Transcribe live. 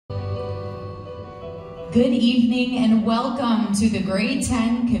Good evening and welcome to the Grade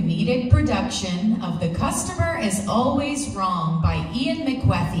 10 comedic production of The Customer is Always Wrong by Ian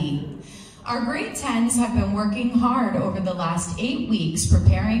McWethy. Our Grade 10s have been working hard over the last 8 weeks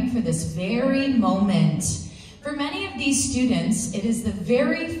preparing for this very moment. For many of these students, it is the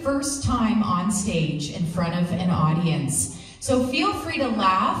very first time on stage in front of an audience. So feel free to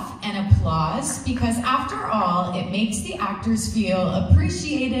laugh and applause because after all, it makes the actors feel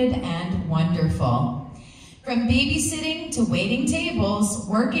appreciated and wonderful. From babysitting to waiting tables,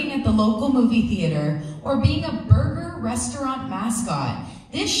 working at the local movie theater, or being a burger restaurant mascot,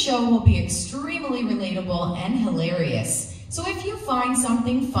 this show will be extremely relatable and hilarious. So if you find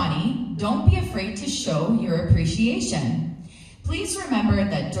something funny, don't be afraid to show your appreciation. Please remember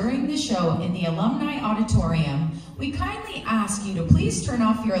that during the show in the Alumni Auditorium, we kindly ask you to please turn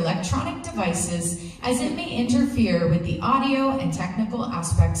off your electronic devices as it may interfere with the audio and technical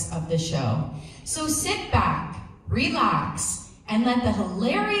aspects of the show. So sit back, relax, and let the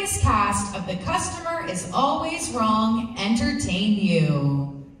hilarious cast of The Customer is Always Wrong entertain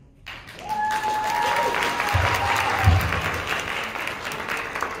you.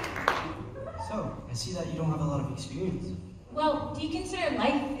 So, I see that you don't have a lot of experience. Well, do you consider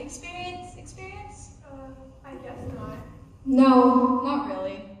life experience? I guess not. No, not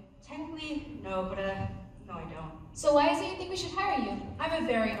really. Technically, no, but no I don't. So why is it you think we should hire you? I'm a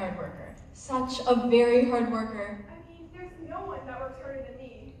very hard worker. Such a very hard worker. I mean, there's no one that works harder than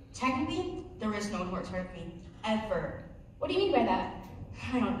me. Technically, there is no one who works harder than me. Ever. What do you mean by that?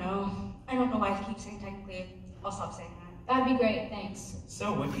 I don't know. I don't know why I keep saying technically. I'll stop saying that. That'd be great, thanks.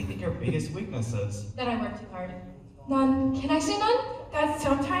 So, what do you think your biggest weakness is? That I work too hard. None. Can I say none? That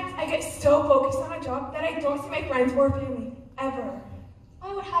sometimes I get so focused on a job that I don't see my friends or family, ever.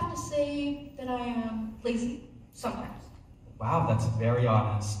 I would have to say that I am lazy. Sometimes. Wow, that's very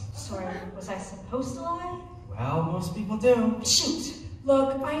honest. Sorry, was I supposed to lie? Well, most people do. Shoot!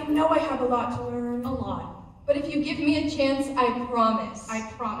 Look, I know I have a lot to learn. A lot. But if you give me a chance, I promise. I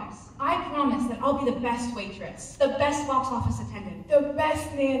promise. I promise that I'll be the best waitress, The best box office attendant. The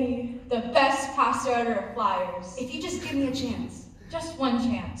best nanny. the best pastor of flyers. If you just give me a chance. Just one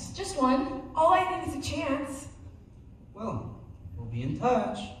chance. Just one. All I need is a chance. Well, we'll be in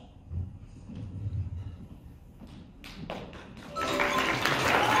touch.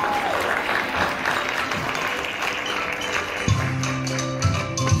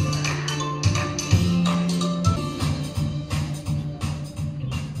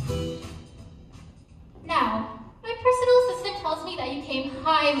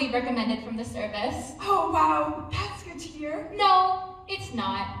 Highly recommended from the service. Oh wow, that's good to hear. No, it's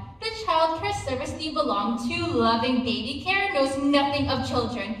not. The child care service you belong to, loving baby care, knows nothing of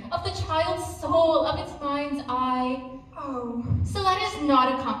children, of the child's soul, of its mind's eye. Oh. So that is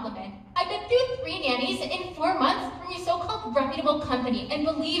not a compliment. I've been through 3 nannies in 4 months from your so-called reputable company, and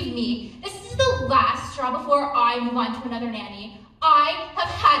believe me, this is the last straw before I move on to another nanny. I have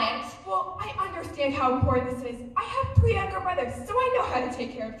had it. Well, I understand how important this is. I have 3 younger brothers, so I know how to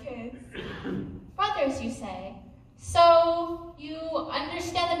take care of kids. Brothers, you say? So, you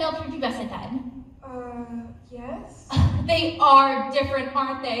understand the male prepubescent then? Yes? They are different,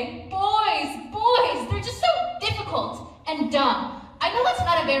 aren't they? Boys, they're just so difficult and dumb. I know that's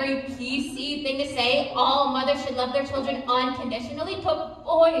not a very PC thing to say, all mothers should love their children unconditionally, but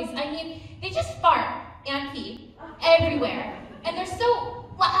boys, I mean, they just fart and pee everywhere. And they're so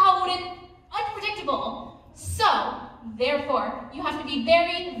loud and unpredictable. So, therefore, you have to be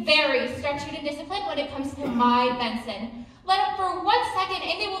very, very structured and disciplined when it comes to my Benson. Let up for 1 second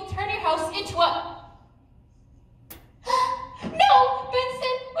and they will turn your house into a... No,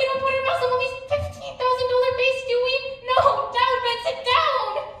 Benson, we don't put our mouse on Mommy's $15,000 base, do we? No, down, Benson,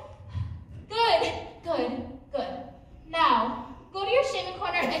 down! Good. Now, go to your shaming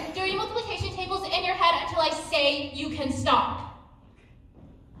corner and do your multiplication tables in your head until I say you can stop.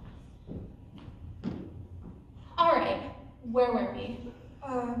 All right, where were we?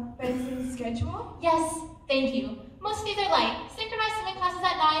 Benson's schedule? Yes, thank you. Most days are light. Synchronized swimming classes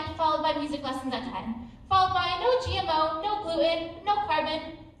at 9, followed by music lessons at 10. Followed by no GMO, no gluten, no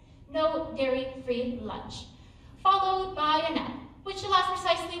carbon, no dairy-free lunch. Followed by a nap, which should last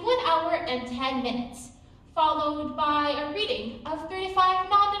precisely 1 hour and 10 minutes. Followed by a reading of 3 to 5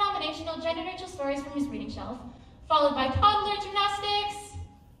 non-denominational gender-neutral stories from his reading shelf. Followed by toddler gymnastics.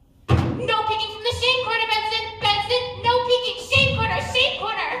 No peeking from the shame corner, Benson! Benson, no peeking! Shame corner! Shame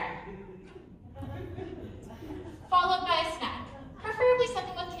corner! Followed by a snack. Preferably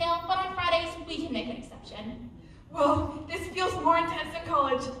something with kale, but on Fridays, we can make an exception. Well, this feels more intense than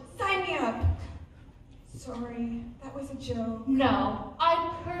college. Sign me up. Sorry, that was a joke. No,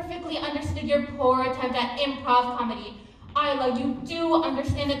 I perfectly understood did your poor attempt at improv comedy. Isla, you do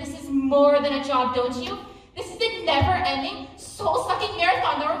understand that this is more than a job, don't you? This is a never-ending, soul-sucking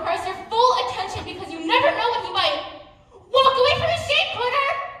marathon that requires your full attention because you never know when he might walk away from the shade corner!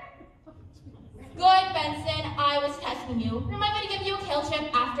 Good, Benson, I was testing you. Remind me to give you a kale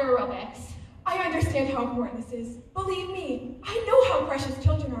chip after aerobics. I understand how important this is. Believe me, I know how precious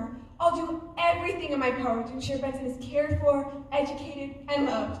children are. I'll do everything in my power to ensure Benson is cared for, educated, and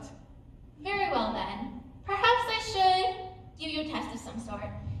loved. Very well then. Perhaps I should give you a test of some sort.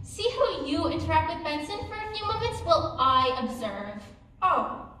 See how you interact with Benson for a few moments while I observe.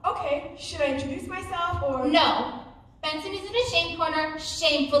 Oh, okay. Should I introduce myself or? No. Benson is in a shame corner,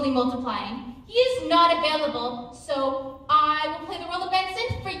 shamefully multiplying. He is not available, so I will play the role of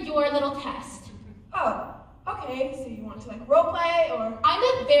Benson for your little test. Oh, okay. So you want to like role play or? I'm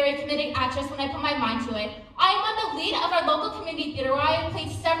a very committed actress when I put my mind to it. I am on the lead of our local community theater where I have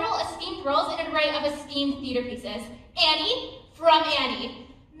played several esteemed roles in an array of esteemed theater pieces. Annie, from Annie.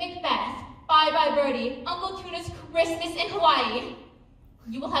 Macbeth, Bye Bye Birdie, Uncle Tuna's Christmas in Hawaii.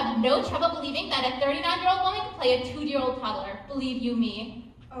 You will have no trouble believing that a 39-year-old woman can play a 2-year-old toddler. Believe you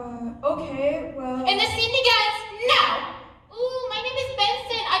me. Okay, well... And the scene begins now! Ooh, my name is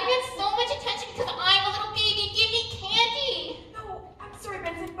Benson. I demand so much attention because I'm a little baby. Give me candy! No, I'm sorry,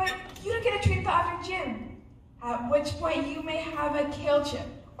 Benson, but you don't get a treat until after gym. At which point you may have a kale chip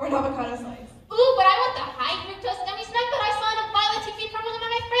or an avocado slice. Ooh, but I want the high fructose gummy snack that I saw in a violet TV program at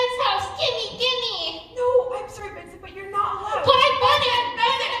my friend's house. Gimme, gimme! No, I'm sorry, Benson, but you're not allowed. But I want it!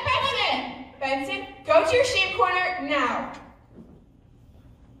 Benson! Benson, go to your shame corner now.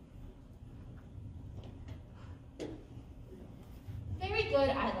 Very good,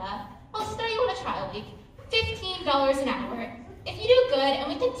 Isla. I'll start you on a trial week. $15 an hour. If you do good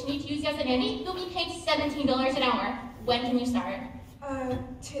and we continue to use you as a nanny, you'll be paid $17 an hour. When can you start?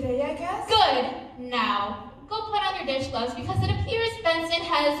 Today, I guess? Good! Now, go put on your dish gloves because it appears Benson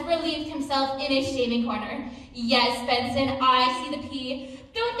has relieved himself in his shaving corner. Yes, Benson, I see the P.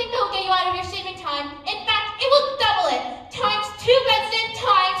 Don't think that will get you out of your shaving time. In fact, it will double it. Times 2, Benson,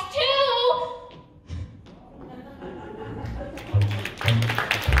 times 2.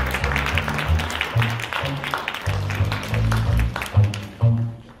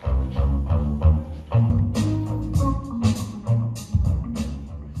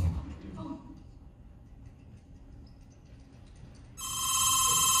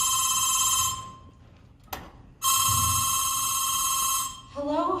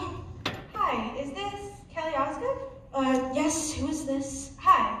 Hello? Hi, is this Kelly Osgood? Yes, who is this?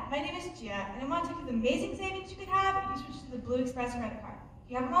 Hi, my name is Gia, and I want to tell you the amazing savings you could have if you switch to the Blue Express credit card.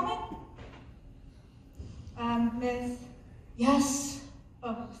 Do you have a moment? Miss? Yes.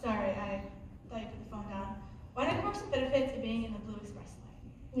 Oh, sorry, I thought you put the phone down. Why don't you work some benefits of being in the Blue Express line?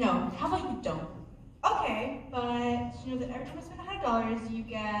 No, how about you don't? Okay, but you know that every time I spend $100, you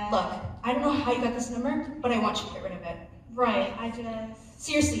get... Look, I don't know how you got this number, but I want you to get rid of it. Right, I just...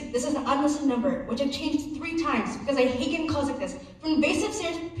 Seriously, this is an unlisted number, which I've changed 3 times because I hate getting calls like this. From invasive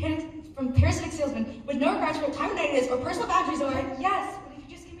from parasitic salesmen with no regards for what time of night it is or personal boundaries or... Yes, but if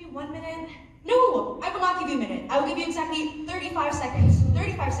you just give me 1 minute... No, I will not give you a minute. I will give you exactly 35 seconds.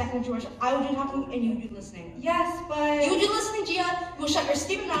 35 seconds, George. I will do talking and you do listening. Yes, but... You do listening, Gia. You will shut your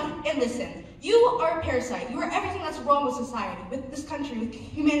stupid mouth and listen. You are a parasite. You are everything that's wrong with society, with this country, with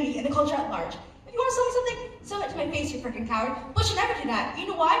humanity, and the culture at large. If you want to sell me something, sell it to my face, you freaking coward. But you never do that. You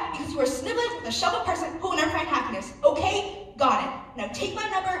know why? Because you are sniveling with a sheltered person who will never find happiness. Okay? Got it. Now take my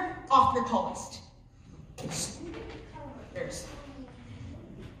number off your call list. Cheers.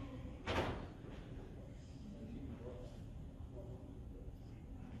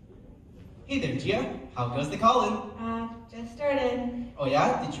 Hey there, Gia. How goes the calling? Just started. Oh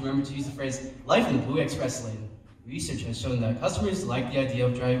yeah? Did you remember to use the phrase, life in the Blue Express lane? Research has shown that customers like the idea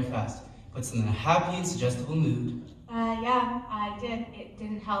of driving fast. Puts them in a happy and suggestible mood. Yeah, I did. It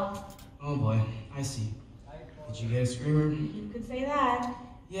didn't help. Oh boy, I see. Did you get a screamer? You could say that.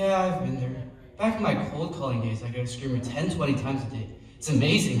 Yeah, I've been there. Back in my cold calling days, I got a screamer 10, 20 times a day. It's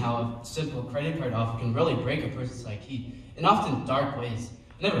amazing how a simple credit card offer can really break a person's psyche, in often dark ways.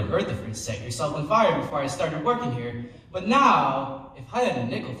 I never heard the phrase set yourself on fire before I started working here, but now, if I had a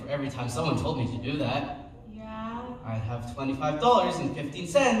nickel for every time someone told me to do that, Yeah. I'd have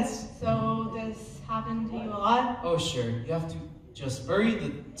 $25.15. So this happened to you a lot? Oh sure, you have to just bury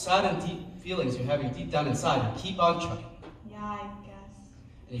the sad and deep feelings you're having deep down inside and keep on trucking. Yeah, I guess.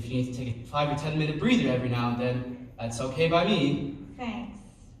 And if you need to take a 5 or 10 minute breather every now and then, that's okay by me. Thanks,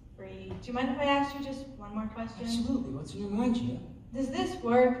 Bree. Do you mind if I ask you just one more question? Absolutely, what's in your mind, Gia? Does this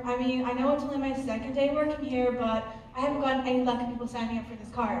work? I mean, I know it's only my second day working here, but I haven't gotten any luck of people signing up for this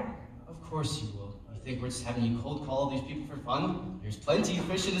card. Of course you will. You think we're just having you cold call all these people for fun? There's plenty of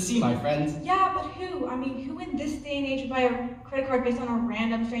fish in the sea, my friend. Yeah, but who? I mean, who in this day and age would buy a credit card based on a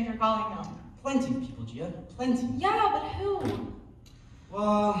random stranger calling them? Plenty of people, Gia. Plenty. Yeah, but who?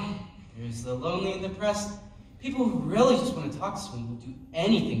 Well, there's the lonely and depressed. People who really just want to talk to someone who will do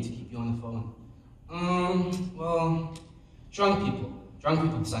anything to keep you on the phone. Well, drunk people. Drunk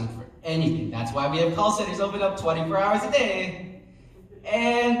people sign up for anything. That's why we have call centers open up 24 hours a day.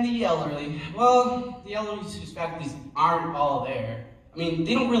 And the elderly. Well, the elderly whose faculties aren't all there. I mean,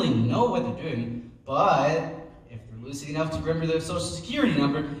 they don't really know what they're doing, but if they're lucid enough to remember their social security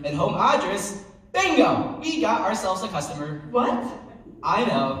number and home address, bingo! We got ourselves a customer. What? I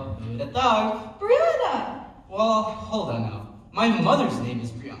know. Who'd have thought? Brianna! Well, hold on now. My mother's name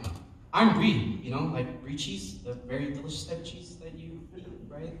is Brianna. I'm Brie, you know, like Brie cheese, the very delicious type of cheese that you eat,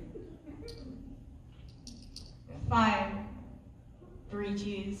 right? Fine. Brie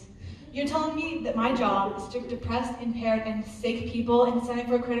cheese. You're telling me that my job is to trick depressed, impaired, and sick people into signing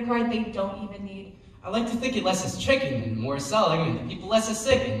for a credit card they don't even need? I like to think it less is tricking and more is selling, and the people less is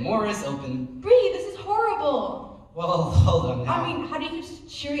sick and more is open. Brie, this is horrible! Well, hold on now. I mean, how do you keep a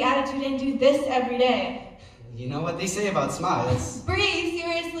cheery attitude and do this every day? You know what they say about smiles. Brie,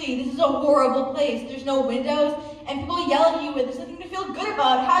 seriously, this is a horrible place. There's no windows, and people yell at you, and there's nothing to feel good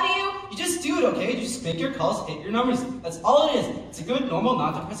about. How do you? You just do it, okay? You just make your calls, hit your numbers. That's all it is. It's a good, normal,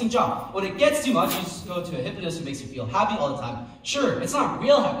 non-depressing job. When it gets too much, you just go to a hypnotist who makes you feel happy all the time. Sure, it's not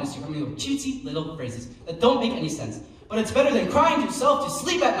real happiness. You're coming up with cutesy little phrases that don't make any sense. But it's better than crying to yourself to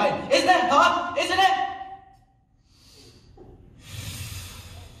sleep at night. Isn't it, huh? Isn't it?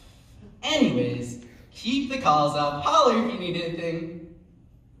 Anyways, keep the calls up. Holler if you need anything.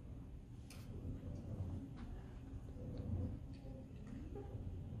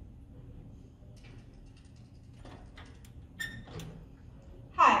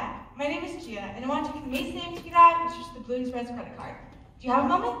 Hi, my name is Gia, and I want to take the amazing name to get out, which is the Blue Express credit card. Do you have a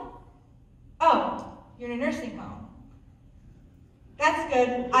moment? Oh, you're in a nursing home. That's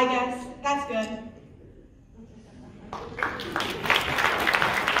good, I guess. That's good.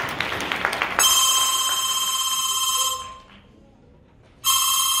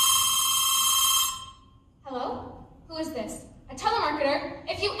 Hello? Who is this? A telemarketer?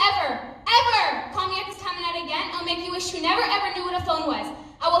 If you ever call me at this time of night again, I'll make you wish you never ever knew what a phone was.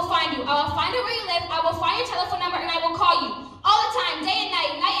 I will find you. I will find out where you live. I will find your telephone number and I will call you. All the time, day and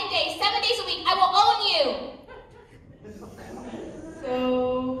night and day, 7 days a week. I will own you.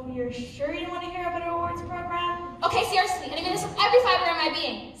 So, you're sure you don't want to hear about our awards program? Okay, seriously, and I mean this with every fiber in my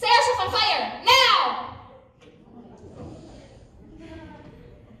being. Set yourself on fire, now!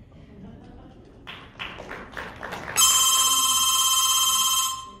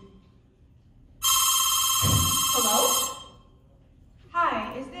 Hello?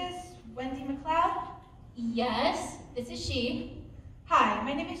 Hi, is this Wendy McLeod? Yes, this is she. Hi,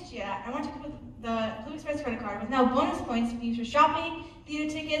 my name is Gia. I want to come with the Blue Express credit card with now bonus points to be used for shopping,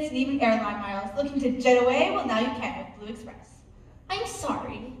 theater tickets, and even airline miles. Looking to jet away? Well, now you can with Blue Express. I'm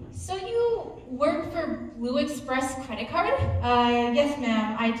sorry. So you work for Blue Express credit card? Yes,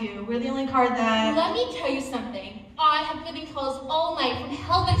 ma'am, I do. We're the only card that... Let me tell you something. I have been getting calls all night from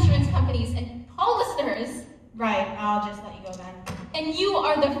health insurance companies and call listeners. Right, I'll just let you go then. And you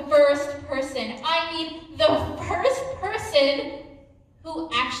are the first person, the first person who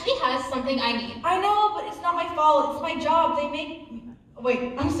actually has something I need. I know, but it's not my fault. It's my job. They make me...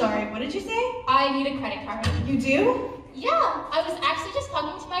 Wait, I'm sorry. What did you say? I need a credit card. You do? Yeah, I was actually just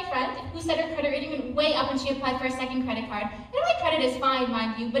talking to my friend who said her credit rating went way up when she applied for a second credit card. And my credit is fine,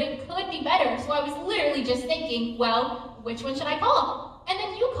 mind you, but it could be better. So I was literally just thinking, well, which one should I call? And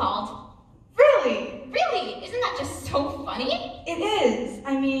then you called. Really? Really? Isn't that just so funny? It is.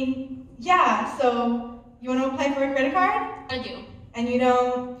 I mean, yeah, so you want to apply for a credit card? I do. And you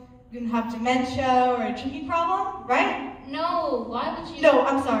don't have dementia or a drinking problem, right? No, why would you? No,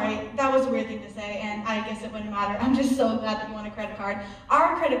 I'm sorry. That was a weird thing to say, and I guess it wouldn't matter. I'm just so glad that you want a credit card.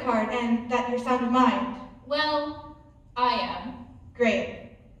 Our credit card, and that you're sound of mind. Well, I am.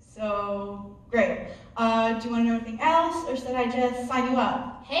 Great. So, great. Do you want to know anything else, or should I just sign you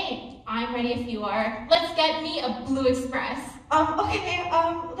up? Hey, I'm ready if you are. Let's get me a Blue Express. Okay,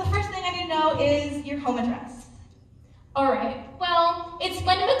 the first thing I need to know is your home address. Alright, well, it's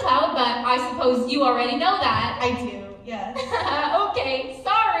Wendy McLeod, but I suppose you already know that. I do, yes. Okay,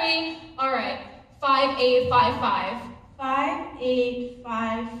 sorry. Alright, 5855.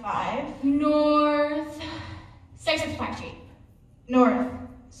 5855. North 665 Street. North.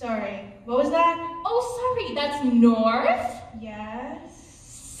 Sorry. What was that? Oh, sorry, that's North Yes.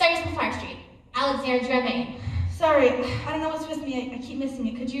 665 Street, Alexandria, Maine. Sorry, I don't know what's with me. I keep missing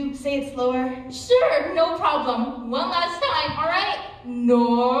it. Could you say it slower? Sure, no problem. One last time, all right?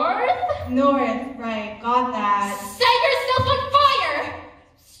 North. North, right. Got that. Set yourself on fire.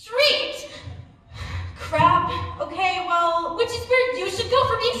 Street. Crap. Okay, well... Which is where you should go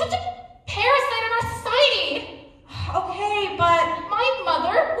for being such a parasite in our society. Okay, but... My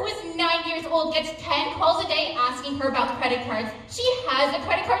mother, who is 9 years old, gets 10 calls a day asking her about credit cards. She has a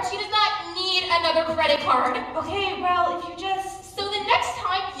credit card. She does not need another credit card. Okay, well, if you just... So the next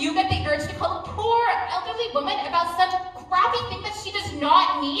time you get the urge to call a poor elderly woman about some crappy thing that she does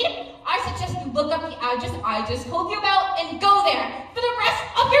not need, I suggest you look up the address I just told you about and go there for the rest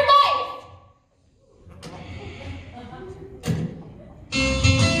of your life.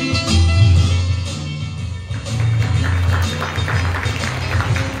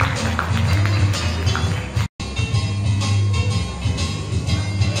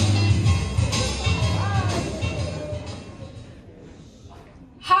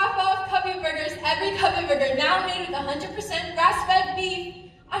 Every Cubby Burger now made with 100% grass-fed beef.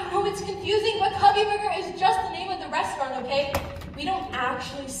 I know it's confusing, but Cubby Burger is just the name of the restaurant, okay? We don't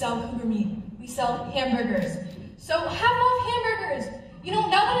actually sell cougar meat. We sell hamburgers. So have off hamburgers. You know,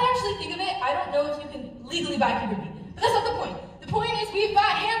 now that I actually think of it, I don't know if you can legally buy cougar meat. But that's not the point. The point is we've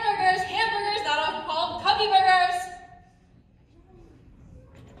got hamburgers that are called Cubby Burgers.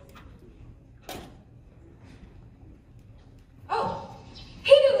 Oh.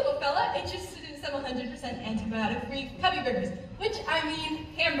 Hey there, little fella. Interested in some 100% antibiotic-free Cubby Burgers, which I mean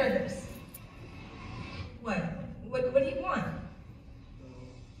hamburgers. What? What do you want?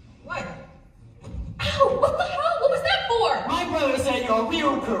 What? Ow! What the hell? What was that for? My brother said you're a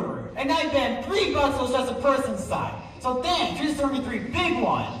real cougar, and I bet $3 was just a person's side. So thanks, you served me 3 big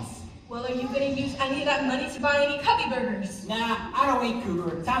ones. Well, are you gonna use any of that money to buy any Cubby Burgers? Nah, I don't eat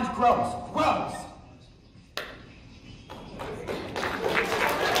cougar. It sounds gross. Gross!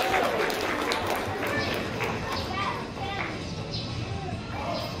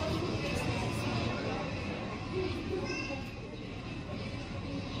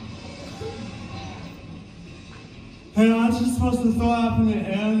 Hey, aren't you supposed to throw up in the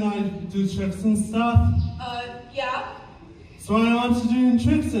air and like do tricks and stuff? Yeah. So why aren't you doing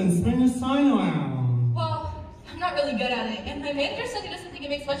tricks and spin your sign around? Well, I'm not really good at it, and my manager said he doesn't think it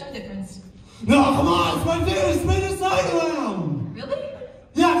makes much of a difference. No, come on, it's my favorite, spin your sign around! Really?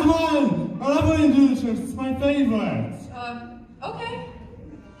 Yeah, come on! I love when you do the tricks, it's my favorite. Okay.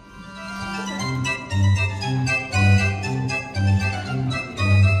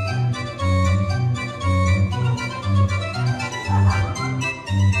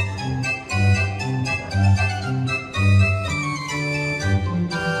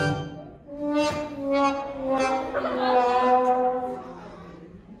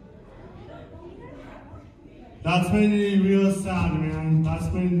 That's made me real sad, man. That's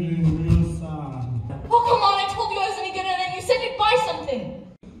made me real sad. Well, come on, I told you I was gonna get it, and you said you'd buy something.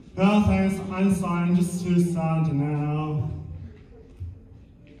 No, thanks. I'm sorry. I'm just too sad now.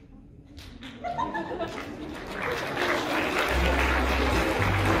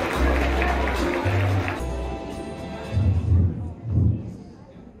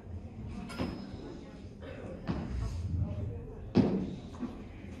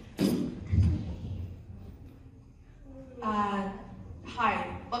 Hi.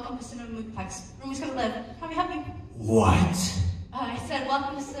 Welcome to Cinema Movieplex. Who's gonna live? How may I help you? What? I said,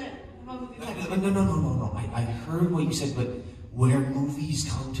 welcome to Cinema Movieplex. No. I heard what you said, but where movies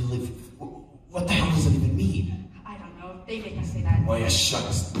come to live, what the hell does that even mean? I don't know. They make us say that. Well, yeah, shut.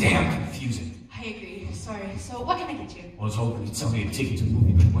 It's damn confusing. I agree. Sorry. So, what can I get you? I was hoping you'd sell me a ticket to a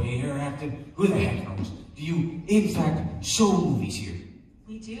movie, but the way you're acting, who the heck knows? Do you, in fact, show movies here?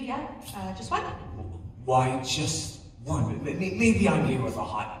 We do, yeah. Just one? Why just one? Maybe I'm here with a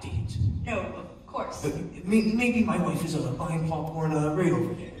hot date. No, of course. Maybe my wife is buying popcorn right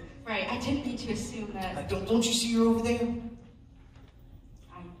over there. Right, I didn't mean to assume that. Don't you see her over there?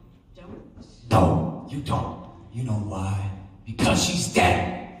 I don't. No, you don't. You know why? Because she's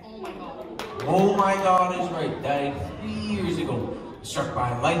dead. Oh my god. Oh my god is right. Died 3 years ago. Struck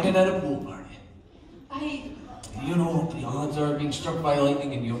by lightning at a pool party. You know what the odds are of being struck by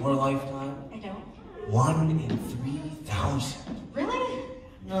lightning in your lifetime? I don't. 1 in 3,000. Really?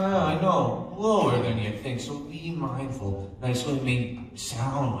 I know. Lower than you think, so be mindful. Nice way may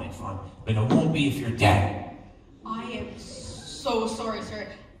sound like fun, but it won't be if you're dead. I am so sorry, sir.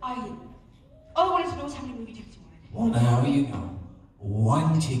 All I wanted to know was how many movie tickets you wanted. Well, now you know.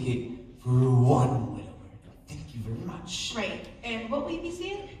 1 ticket for 1 widower. Thank you very much. Right. And what will you be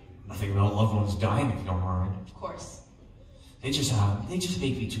seeing? Nothing about loved ones dying, if you don't mind. Of course. They just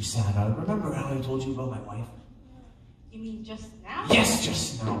make me too sad. Remember how I told you about my wife? You mean just now? Yes,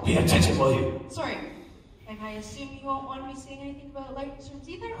 just now. Pay attention, will you? Sorry. And I assume you won't want me saying anything about lightning storms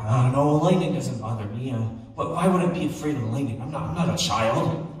either? No, lightning doesn't bother me. Why would I be afraid of lightning? I'm not a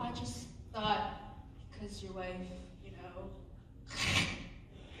child. I just thought, because your wife, you know...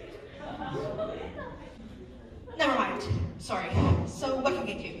 Never mind. Sorry. So, what can I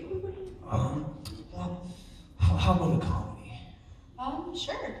get you? Well, how about a comedy?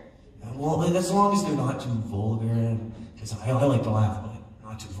 Sure. Well, as long as they're not too vulgar, because I like to laugh, but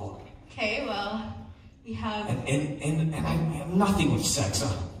not too vulgar. Okay, well, we have... And I have nothing with sex.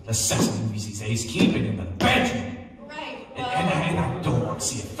 The sex movies these days keep it in the bedroom. Right, well... And I don't want to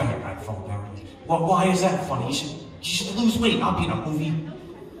see a fat guy fall down. Well, why is that funny? You should lose weight, not be in a movie.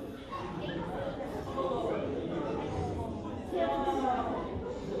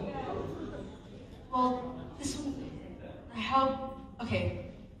 Well, this one...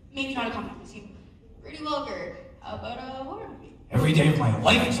 Okay, maybe not a comedy. They seem pretty vulgar. How about a horror movie? Every day of my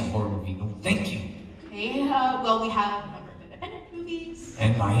life is a horror movie. No, thank you. Okay, well, we have a number of independent movies.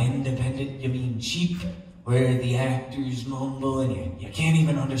 And by independent, you mean cheap? Where the actors mumble and you can't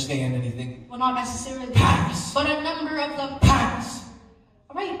even understand anything? Well, not necessarily. Pass! But a number of them. Pass!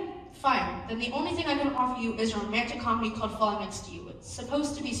 Alright, fine. Then the only thing I can offer you is a romantic comedy called Falling Next to You. It's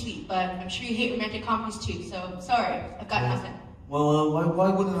supposed to be sweet, but I'm sure you hate romantic comedies too, so sorry, I've got nothing. Well, why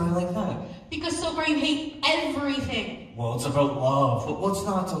wouldn't I like that? Because so far you hate everything. Well, it's about love. What's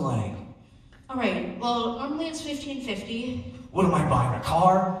not to like? Alright, well, normally it's $15.50. What am I buying, a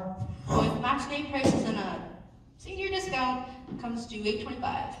car? With matinee prices and a senior discount, it comes to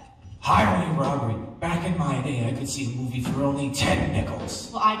 $8.25. Highway robbery. Back in my day, I could see a movie for only 10 nickels.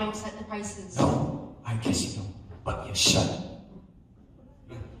 Well, I don't set the prices. No, I guess you don't, but you should.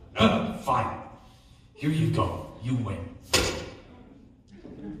 Fine. Here you go. You win.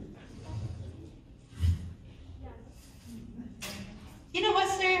 You know what,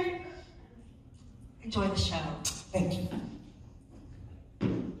 sir? Enjoy the show. Thank you.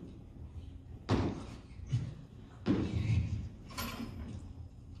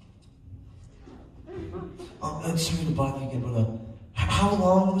 Sorry to bother you again, but how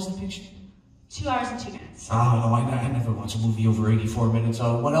long was the picture? 2 hours and 2 minutes. Oh, no, I never watch a movie over 84 minutes.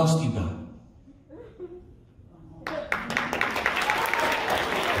 What else do you got?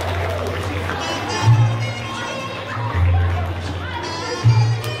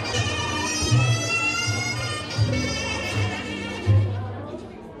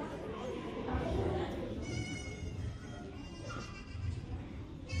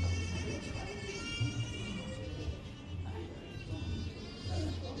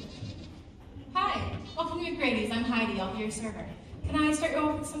 I'm Heidi, I'll be your server. Can I start you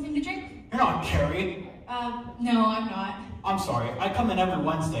off with something to drink? You're not Carrie. No, I'm not. I'm sorry, I come in every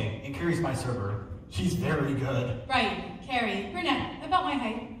Wednesday, and Carrie's my server. She's very good. Right, Carrie, brunette, about my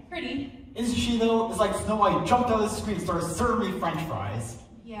height, pretty. Isn't she though? It's like Snow White jumped out of the screen and started serving me French fries.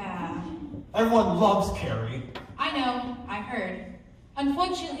 Yeah. Everyone loves Carrie. I know, I heard.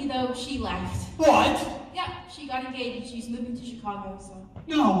 Unfortunately though, she left. What? Yeah, she got engaged, she's moving to Chicago, so.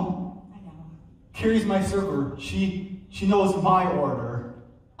 No. Carrie's my server. She knows my order.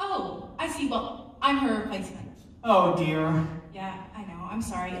 Oh, I see. Well, I'm her replacement. Oh dear. Yeah, I know. I'm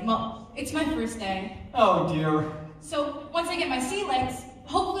sorry. Well, it's my first day. Oh dear. So once I get my sea legs,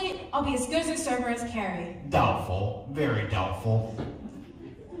 hopefully I'll be as good as a server as Carrie. Doubtful. Very doubtful.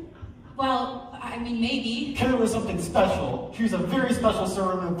 Well, I mean, maybe. Carrie was something special. She was a very special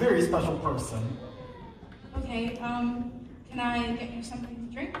server and a very special person. Okay, can I get you something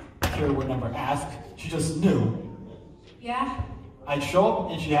to drink? Carrie would never ask. She just knew. Yeah? I'd show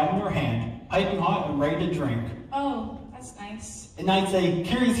up and she'd have it in her hand, piping hot and ready to drink. Oh, that's nice. And I'd say,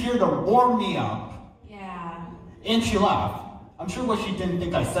 Carrie's here to warm me up. Yeah. And she laughed. I'm sure what she didn't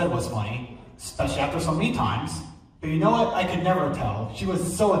think I said was funny, especially after so many times. But you know what? I could never tell. She was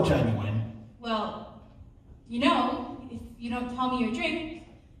so genuine. Well, you know, if you don't tell me your drink,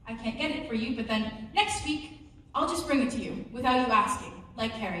 I can't get it for you, but then next week, I'll just bring it to you without you asking,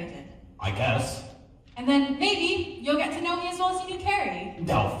 like Carrie did. I guess. And then maybe you'll get to know me as well as you knew Carrie.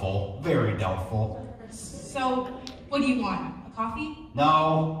 Doubtful. Very doubtful. So, what do you want? A coffee?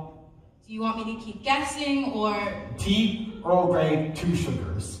 No. Do you want me to keep guessing, or... Tea, Earl Grey, 2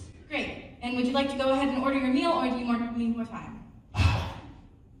 sugars. Great. And would you like to go ahead and order your meal, or do you need more time?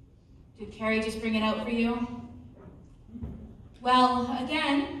 Did Carrie just bring it out for you? Well,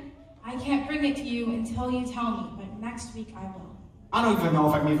 again, I can't bring it to you until you tell me, but next week I will. I don't even know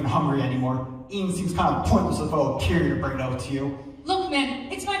if I'm even hungry anymore. Eating seems kind of pointless without Carrie to bring it out to you. Look,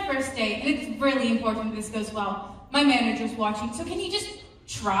 man, it's my first day, and it's really important this goes well. My manager's watching, so can you just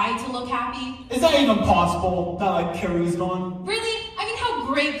try to look happy? Is that even possible, now that Carrie's gone? Really? I mean, how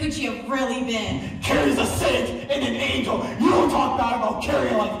great could she have really been? Carrie's a saint and an angel. You don't talk bad about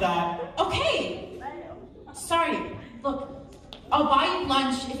Carrie like that. Okay. Sorry. Look, I'll buy you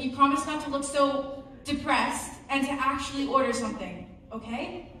lunch if you promise not to look so depressed and to actually order something,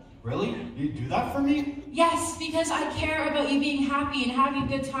 okay? Really? You do that for me? Yes, because I care about you being happy and having a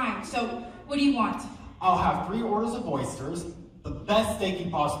good time. So, what do you want? I'll have 3 orders of oysters, the best steak you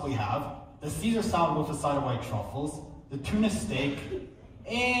possibly have, the Caesar salad with a side of white truffles, the tuna steak,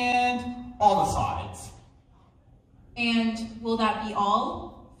 and all the sides. And will that be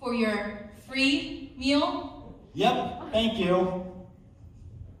all for your free meal? Yep, thank you.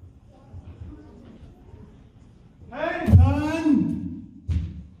 Hey, Ken!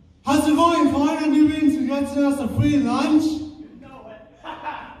 How's it going? Fine, you being suggesting us a free lunch? You know it.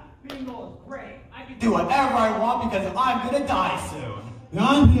 Bingo is great. I can do whatever I want because I'm gonna die soon.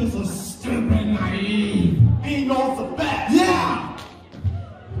 You're so stupid and naive. Bingo's the best. Yeah!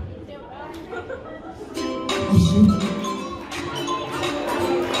 Oh, shoot.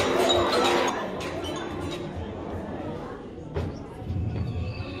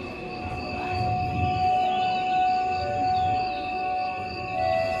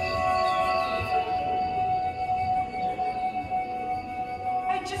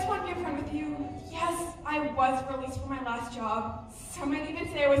 job. Some might even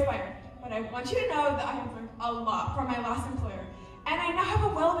say I was fired, but I want you to know that I have learned a lot from my last employer, and I now have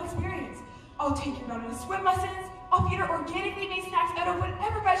a well of experience. I'll take your daughter to swim lessons. I'll feed her organically made snacks out of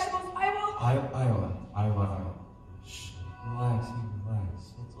whatever vegetables I will. Iowa. Shh, relax.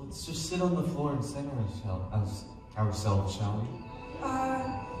 Let's just sit on the floor and center ourselves, shall we?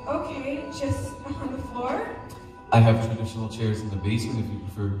 Okay, just on the floor? I have traditional chairs in the basement if you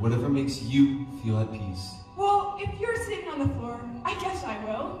prefer. Whatever makes you feel at peace. Well, if you're sitting on the floor, I guess I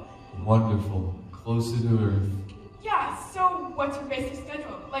will. Wonderful. Closer to earth. Yeah, so what's her basic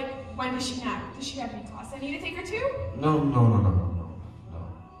schedule? Like, when does she nap? Does she have any class I need to take her to? No.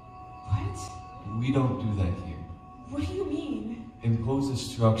 What? We don't do that here. What do you mean? Impose a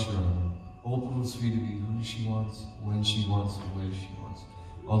structure on her. Opal is free to be who she wants, when she wants, where she wants.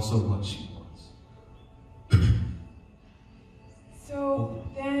 Also what she wants. So,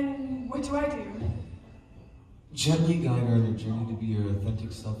 then, what do I do? Gently guide her on her journey to be her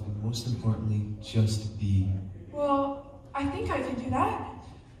authentic self, and most importantly, just be. Well, I think I can do that.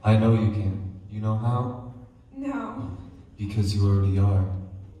 I know you can. You know how? No. Because you already are.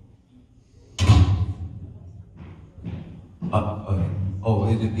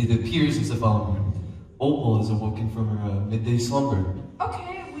 It appears as if Opal is awoken from her midday slumber.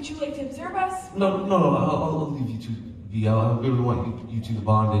 Okay, would you like to observe us? No, I'll leave you two be. I really want you two to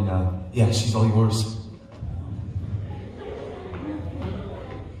bond, and yeah, she's all yours.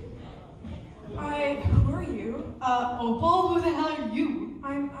 Who are you? Opal? Who the hell are you?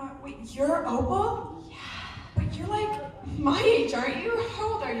 Wait, you're Opal? Yeah. But you're like my age, aren't you?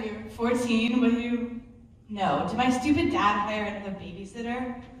 How old are you? 14, what do you... No, did my stupid dad hire another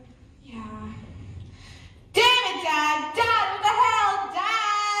babysitter? Yeah. Damn it, Dad! Dad, what the hell?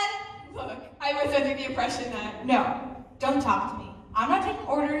 Dad! Look, I was under the impression that... No, don't talk to me. I'm not taking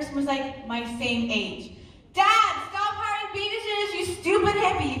orders from like my same age. Dad, stop hiring babysitters, you stupid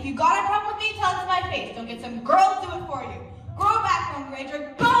hippie. If you got a problem with me, tell it to my face. Don't get some girl to do it for you. Grow a backbone,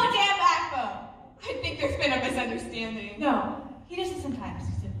 Granger. Grow a damn backbone. I think there's been a misunderstanding. No, he does it sometimes.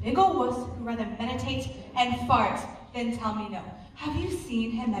 He's a big ol' wuss who'd rather meditate and fart than tell me no. Have you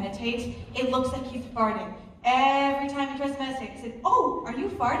seen him meditate? It looks like he's farting. Every time he tries to meditate, he said, "Oh, are you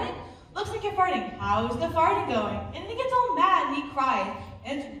farting? Looks like you're farting. How's the farting going?" And then he gets all mad and he cries.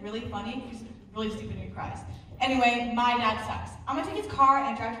 And it's really funny. He's really stupid when he cries. Anyway, my dad sucks. I'm gonna take his car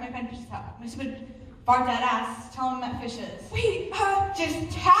and drive to my friend Fish's house. My stupid fart dad ass, tell him I'm at Fish's. Wait, just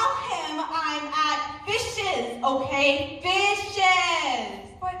tell him I'm at Fish's, okay? Fish's!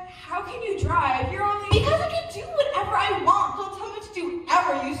 But how can you drive? You're only... Because I can do whatever I want. Don't tell me what to do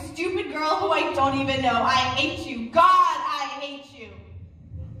ever, you stupid girl who I don't even know. I hate you. God, I hate you.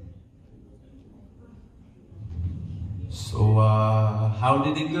 So, how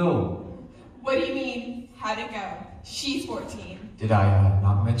did it go? What do you mean, how'd it go? She's 14. Did I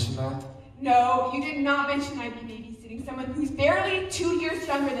not mention that? No, you did not mention I'd be babysitting someone who's barely 2 years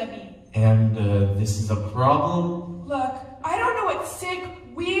younger than me. And this is a problem? Look, I don't know what sick,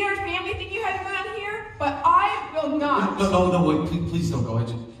 weird family thing you have going on here, but I will not. No, wait, please don't go.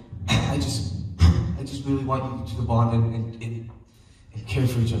 I just really want you to bond and care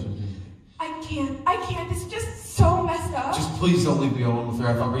for each other. I can't. This is just so messed messed up. Just please don't leave me alone with her.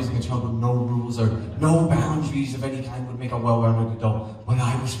 I thought raising a child with no rules or no boundaries of any kind would make a well-rounded adult. When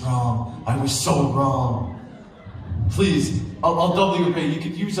I was wrong. I was so wrong. Please, I'll double your pay. You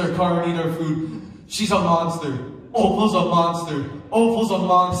could use our car and eat our food. She's a monster. Opal's a monster. Opal's a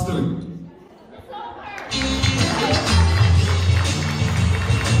monster.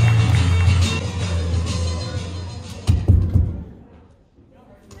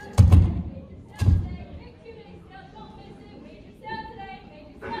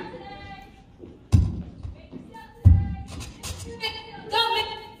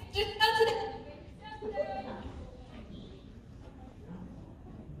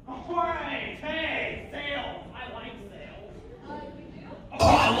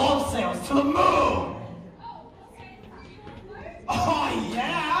 To the moon! Oh,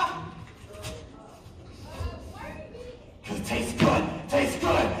 yeah! Because it tastes good! Tastes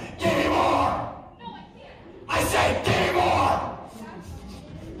good! Give me more! I said, give me more!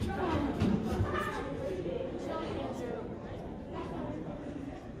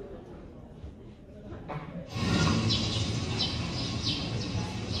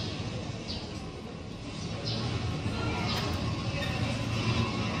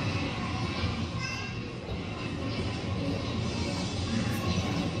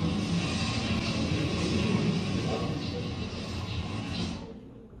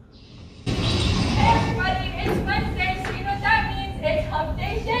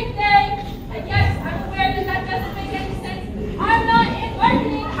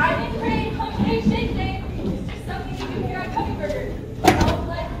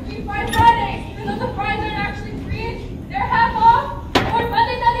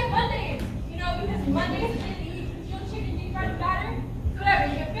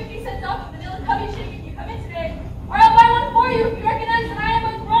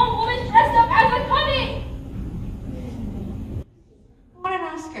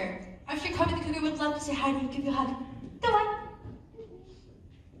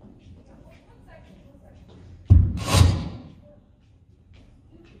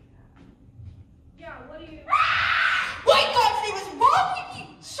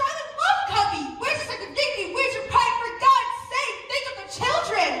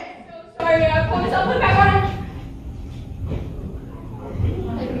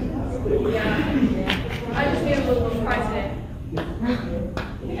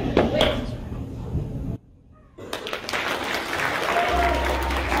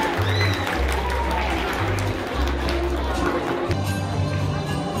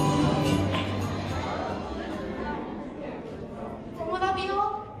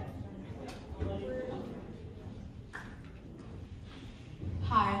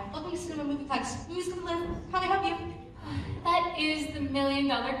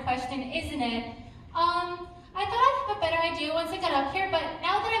 Question, isn't it? I thought I'd have a better idea once I got up here, but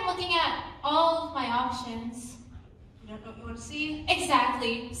now that I'm looking at all of my options. You don't know what you want to see?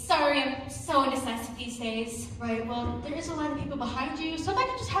 Exactly. Sorry, I'm so indecisive these days. Right, well, there is a lot of people behind you, so if I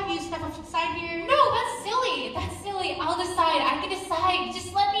could just have you step off to the side here. No, that's silly. That's silly. I'll decide. I can decide.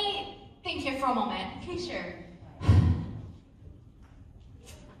 Just let me think here for a moment. Okay, sure.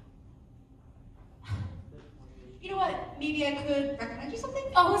 You know what? Maybe I could recommend you something?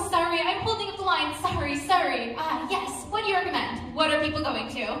 Oh, sorry. I'm holding up the line. Sorry. Yes. What do you recommend? What are people going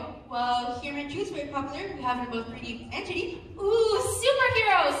to? Well, here in Manchu is very popular. We have it in both 3D and 2D. Ooh,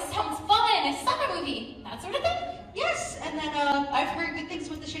 superheroes. Sounds fun. Summer movie. That sort of thing? Yes, and then I've heard good things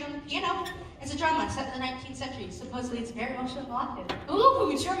with The Shade on the Piano. It's a drama set in the 19th century. Supposedly it's very emotional and active.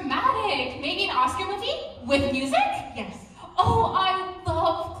 Ooh, dramatic. Maybe an Oscar movie? With music? Yes. Oh, I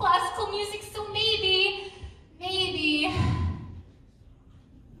love classical music, so maybe.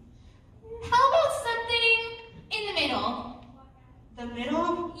 How about something in the middle? The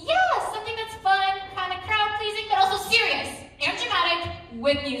middle? Yeah, something that's fun, kind of crowd-pleasing, but also serious and dramatic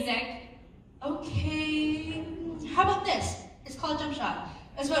with music. Okay. How about this? It's called Jump Shot.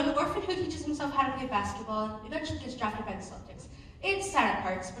 It's about an orphan who teaches himself how to play basketball and eventually gets drafted by the Celtics. It's sad at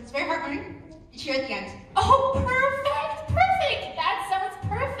parts, but it's very heartwarming. You cheer at the end. Oh, perfect! That sounds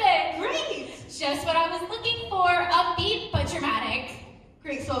perfect! Great! Just what I was looking for, upbeat but dramatic.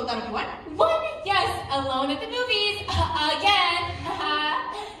 Great, so that'll be one? One? Yes, Alone at the Movies, again.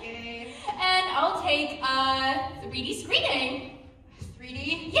 Okay. And I'll take a 3D screening.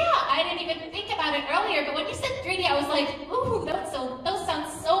 3D? Yeah, I didn't even think about it earlier, but when you said 3D, I was like, ooh, those sound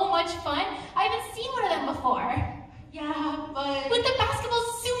so much fun. I haven't seen one of them before. Yeah, but... With the basketball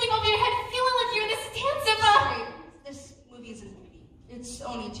zooming over your head, feeling like you're in a stanza. Sorry, this movie isn't 3D. It's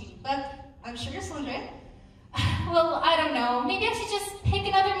only 2D, but I'm sure you'll still enjoy it. Well, I don't know. Maybe I should just pick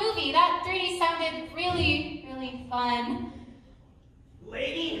another movie. That 3D sounded really fun.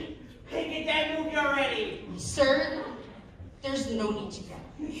 Lady, get that movie already. Sir, there's no need to go.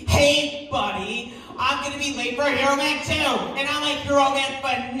 Hey, buddy, I'm gonna be late for Hero Man 2, and I'm a Hero Man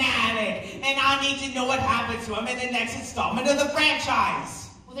fanatic, and I need to know what happened to him in the next installment of the franchise.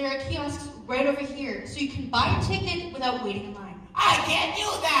 Well, there are kiosks right over here, so you can buy a ticket without waiting in line. I can't do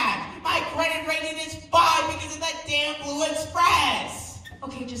that! My credit rating is 5 because of that damn Blue Express!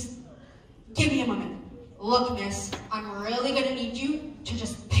 Okay, just give me a moment. Look, miss, I'm really gonna need you to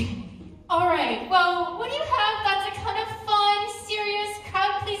just pick me. Alright, well, what do you have that's a kind of fun, serious,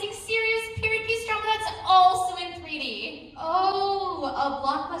 crowd-pleasing, serious period piece drama that's also in 3D? Oh, a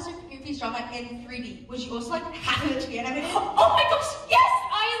blockbuster period piece drama in 3D. Would you also like half of it to be animated? Oh my gosh, yes!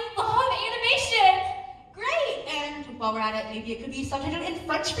 I love animation! Great! And while we're at it, maybe it could be subtitled in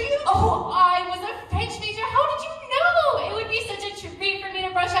French for you? Oh, I was a French major. How did you know? It would be such a treat for me to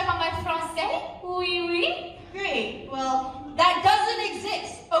brush up on my français. Oui, oui. Great. Well, that doesn't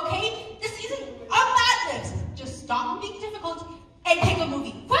exist, okay? This season of Mad Libs. Just stop being difficult and pick a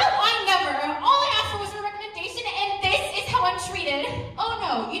movie. Well, I never. All I asked for was a recommendation, and this is how I'm treated. Oh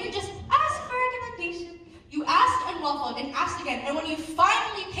no, you didn't just ask for a recommendation. You asked and waffled and asked again, and when you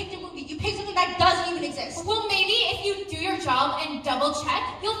finally picked a movie, you picked something that doesn't even exist. Well, maybe if you do your job and double check,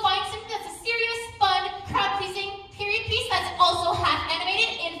 you'll find something that's a serious, fun, crowd-pleasing period piece that's also half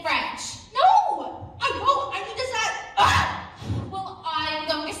animated in French. No! I won't! I need this at... Ah! Well, I'm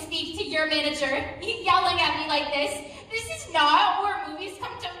going to speak to your manager. He's yelling at me like this. This is not where movies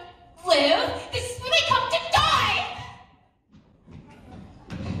come to live. This is where they come to die!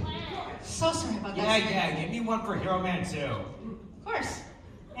 So sorry about that. Yeah, give me one for Hero Man 2. Of course.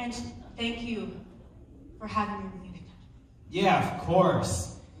 And thank you for having me review it. Yeah, of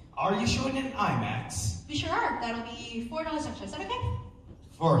course. Are you showing it in IMAX? We sure are. That'll be $4 extra. Is that okay?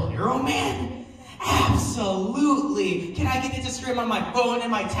 For Hero Man? Absolutely! Can I get it to stream on my phone and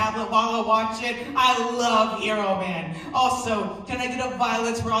my tablet while I watch it? I love Hero Man. Also, can I get a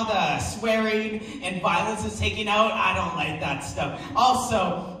violence where all the swearing and violence is taken out? I don't like that stuff.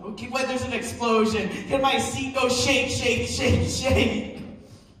 Also, when there's an explosion, can my seat go shake, shake, shake, shake?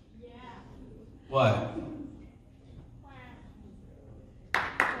 Yeah. What?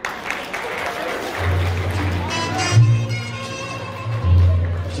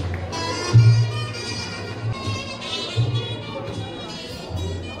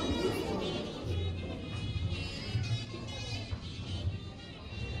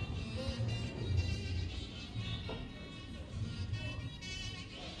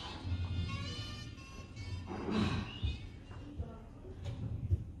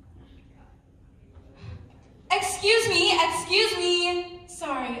 Excuse me.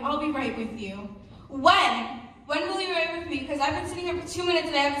 Sorry, I'll be right with you. When? When will you be right with me? Because I've been sitting here for 2 minutes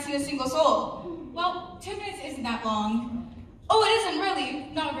and I haven't seen a single soul. Well, 2 minutes isn't that long. Oh, it isn't really?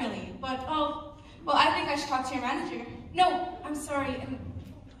 Not really, but well, I think I should talk to your manager. No, I'm sorry, and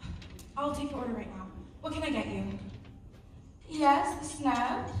I'll take your order right now. What can I get you? Yes, the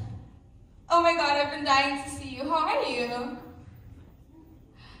snap. Oh my god, I've been dying to see you. How are you?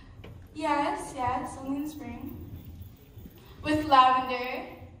 Yes, only in spring. With lavender.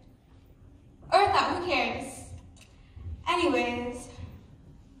 Or without, who cares? Anyways,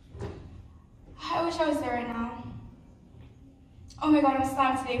 I wish I was there right now. Oh my god, I'm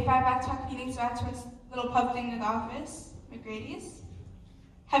slammed today. 5 back-to-back meetings, so I have to run this little pub thing to the office. McGrady's.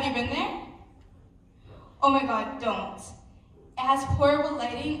 Have you been there? Oh my god, don't. It has horrible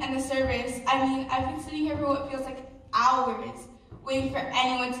lighting and the service. I mean, I've been sitting here for what feels like hours, waiting for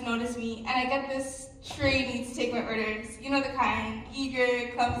anyone to notice me, and I get this trainee to take my orders. You know the kind,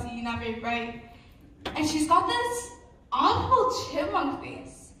 eager, clumsy, not very bright. And she's got this awful chipmunk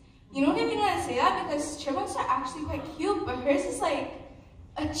face. You know what I mean when I say that? Because chipmunks are actually quite cute, but hers is like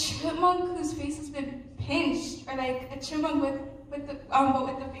a chipmunk whose face has been pinched, or like a chipmunk with the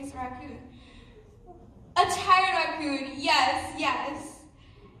face of a raccoon. A tired raccoon, yes.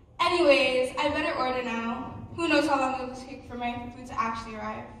 Anyways, I better order now. Who knows how long it'll take for my food to actually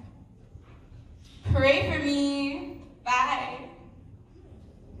arrive. Pray for me. Bye.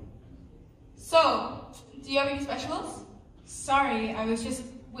 So, do you have any specials? Sorry, I was just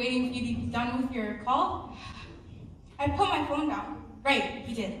waiting for you to be done with your call. I put my phone down. Right,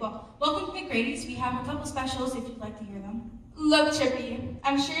 you did. Well, welcome to McGrady's. We have a couple specials if you'd like to hear them. Look, Chippy,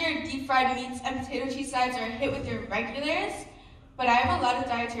 I'm sure your deep-fried meats and potato cheese sides are a hit with your regulars, but I have a lot of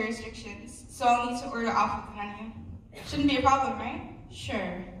dietary restrictions, so I'll need to order off of the menu. Shouldn't be a problem, right?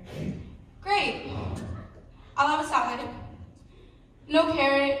 Sure. Great. I'll have a salad. No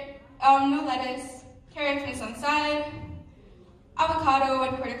carrot, no lettuce, carrot on the side, Avocado,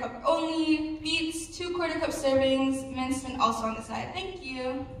 1 quarter cup only. Beets, 2 quarter cup servings. Minced and also on the side. Thank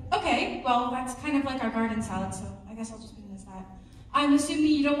you. Okay, well, that's kind of like our garden salad, so I guess I'll just put it as that. I'm assuming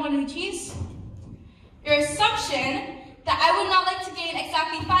you don't want any cheese? Your assumption that I would not like to gain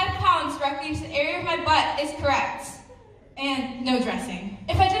exactly 5 pounds directly into the area of my butt is correct. And no dressing.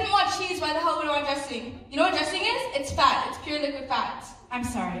 If I didn't want cheese, why the hell would I want dressing? You know what dressing is? It's fat. It's pure liquid fat. I'm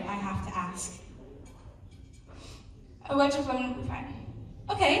sorry, I have to ask. A wedge of lemon will be fine.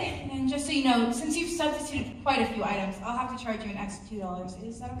 Okay, and just so you know, since you've substituted quite a few items, I'll have to charge you an extra $2.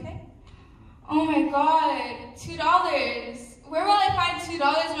 Is that okay? Oh my god, $2. Where will I find $2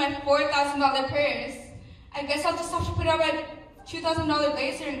 in my $4,000 purse? I guess I'll just have to put out my $2,000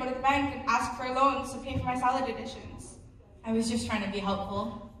 blazer and go to the bank and ask for a loan to pay for my salad editions. I was just trying to be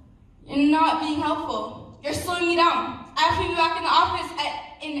helpful. You're not being helpful. You're slowing me down. I have to be back in the office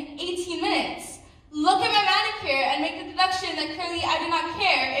in 18 minutes. Look at my manicure and make the deduction that clearly I do not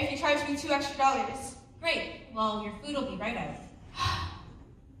care if you charge me $2 extra. Great. Well, your food will be right out.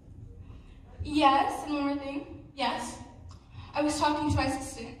 Yes, and one more thing. Yes? I was talking to my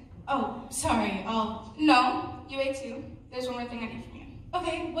assistant. Oh, sorry. No, you wait too. There's one more thing I need from you.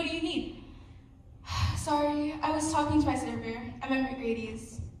 Okay, what do you need? Sorry, I was talking to my server. I'm at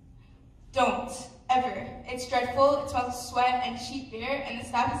McGrady's. Don't. Ever. It's dreadful, it smells of sweat and cheap beer, and the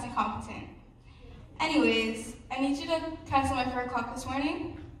staff is incompetent. Anyways, I need you to cancel my 4 o'clock this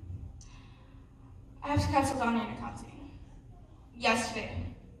morning. I have to cancel down your accounting. Yesterday.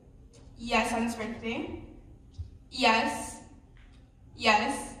 Yes, on his birthday. Yes.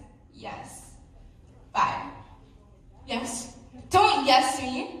 Yes. Yes. Bye. Yes? Don't yes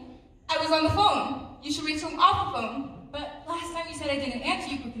me. I was on the phone. You should wait till I'm off the phone. But last time you said I didn't answer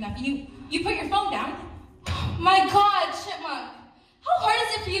you quick enough. You put your phone down. My God, Chipmunk. How hard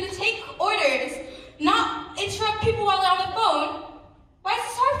is it for you to take orders, not interrupt people while they're on the phone? Why is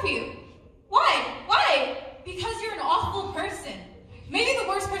this hard for you? Why? Why? Because you're an awful person. Maybe the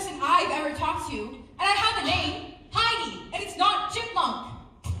worst person I've ever talked to. And I have a name, Heidi, and it's not Chipmunk.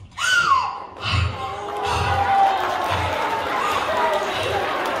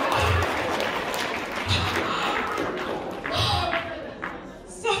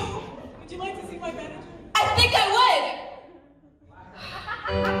 So, would you like to see my manager? I think I would.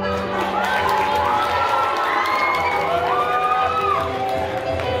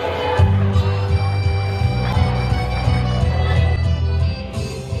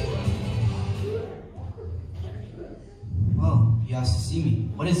 Well, you asked to see me.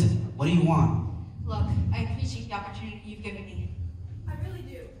 What is it? What do you want? Look, I appreciate the opportunity you've given me. I really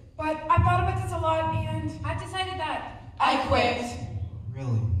do. But I thought about this a lot and I've decided that I quit.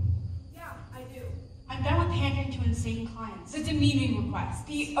 Really? yeah, I do. I'm done with pandering to insane clients. The demeaning requests.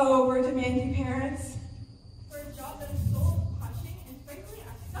 The over-demanding parents. For a job that is so crushing and frankly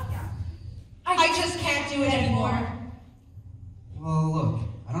I suck at. I just can't do it anymore. Well, look,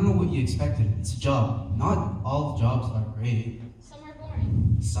 I don't know what you expected. It's a job. Not all jobs are great. Some are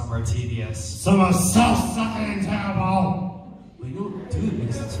boring. Some are tedious. Some are self-sucking and terrible. But you don't do it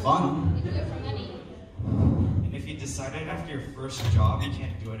because it's fun. We do it for money. And if you decided after your first job you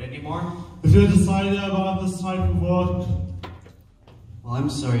can't do it anymore, If you decided about this type of work, Well, I'm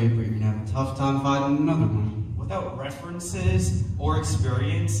sorry, but you're gonna have a tough time finding another one. without references or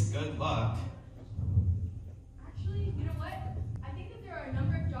experience, good luck. Actually, you know what? I think that there are a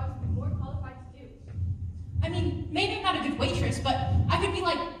number of jobs you're more qualified to do. I mean, maybe I'm not a good waitress, but I could be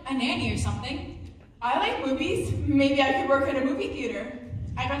like a nanny or something. I like movies. Maybe I could work at a movie theater.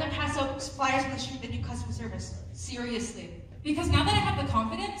 I'd rather pass out flyers on the street than do customer service. Seriously. Because now that I have the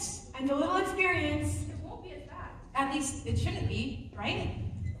confidence, And a little experience. It won't be as bad. at least it shouldn't be, right?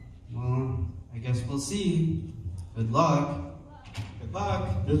 Well, I guess we'll see. Good luck. Good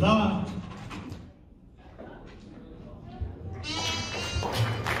luck. good luck.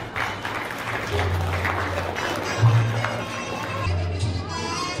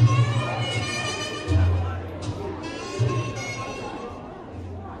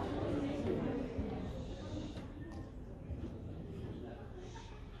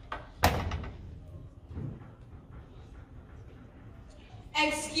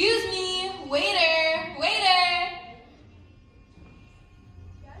 Excuse me, waiter, waiter.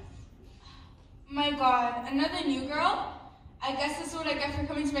 My God, another new girl? I guess this is what I get for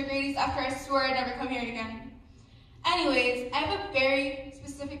coming to McGrady's after I swore I'd never come here again. Anyways, I have a very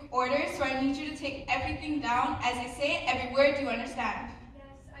specific order, so I need you to take everything down as I say it, every word you understand. Yes,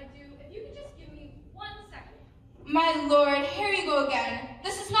 I do. If you could just give me 1 second. My Lord, here you go again.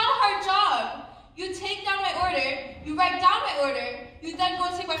 This is not a hard job. You take down my order, you write down my order, you then go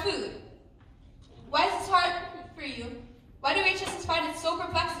and take my food. Why is this hard for you? Why do waitresses find it so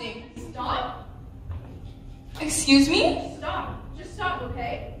perplexing? Stop. Excuse me? Stop. Just stop,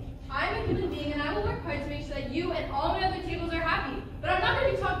 okay? I'm a human being and I will work hard to make sure that you and all my other tables are happy. But I'm not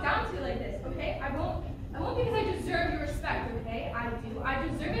going to be talked down to like this, okay? I won't because I deserve your respect, okay? I do. I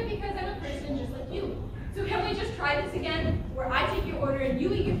deserve it because I'm a person just like you. So can we just try this again, where I take your order and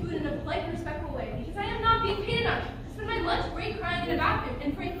you eat your food in a polite, respectful way? Because I am not being paid enough to spend my lunch break crying in a bathroom,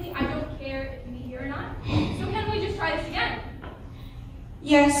 and frankly, I don't care if you eat here or not. So can we just try this again?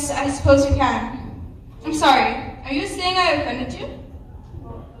 Yes, I suppose we can. I'm sorry. Are you saying I offended you?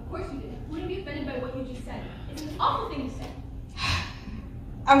 Well, of course you did. Who wouldn't be offended by what you just said? It's an awful thing to say.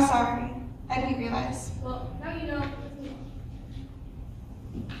 I'm sorry. I didn't realize. Well, now you know. Let's move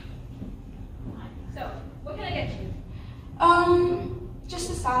on. So, what can I get you? Just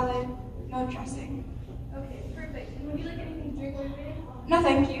a salad. No dressing. Okay, perfect. And would you like anything to drink or anything? No,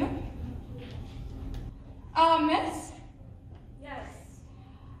 thank you. Miss? Yes.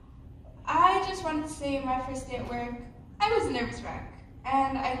 I just wanted to say my first day at work, I was a nervous wreck.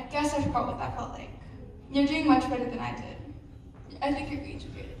 And I guess I forgot what that felt like. You're doing much better than I did. I think you're going to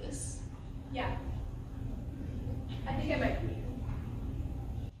be great at this. Yeah. I think I might be.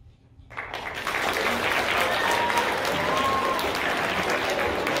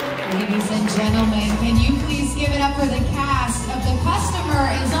 Ladies and gentlemen, can you please give it up for the cast of The Customer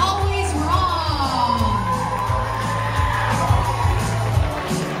is Always Wrong?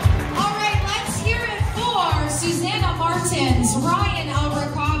 All right, let's hear it for Susanna Martins, Ryan Alvarez,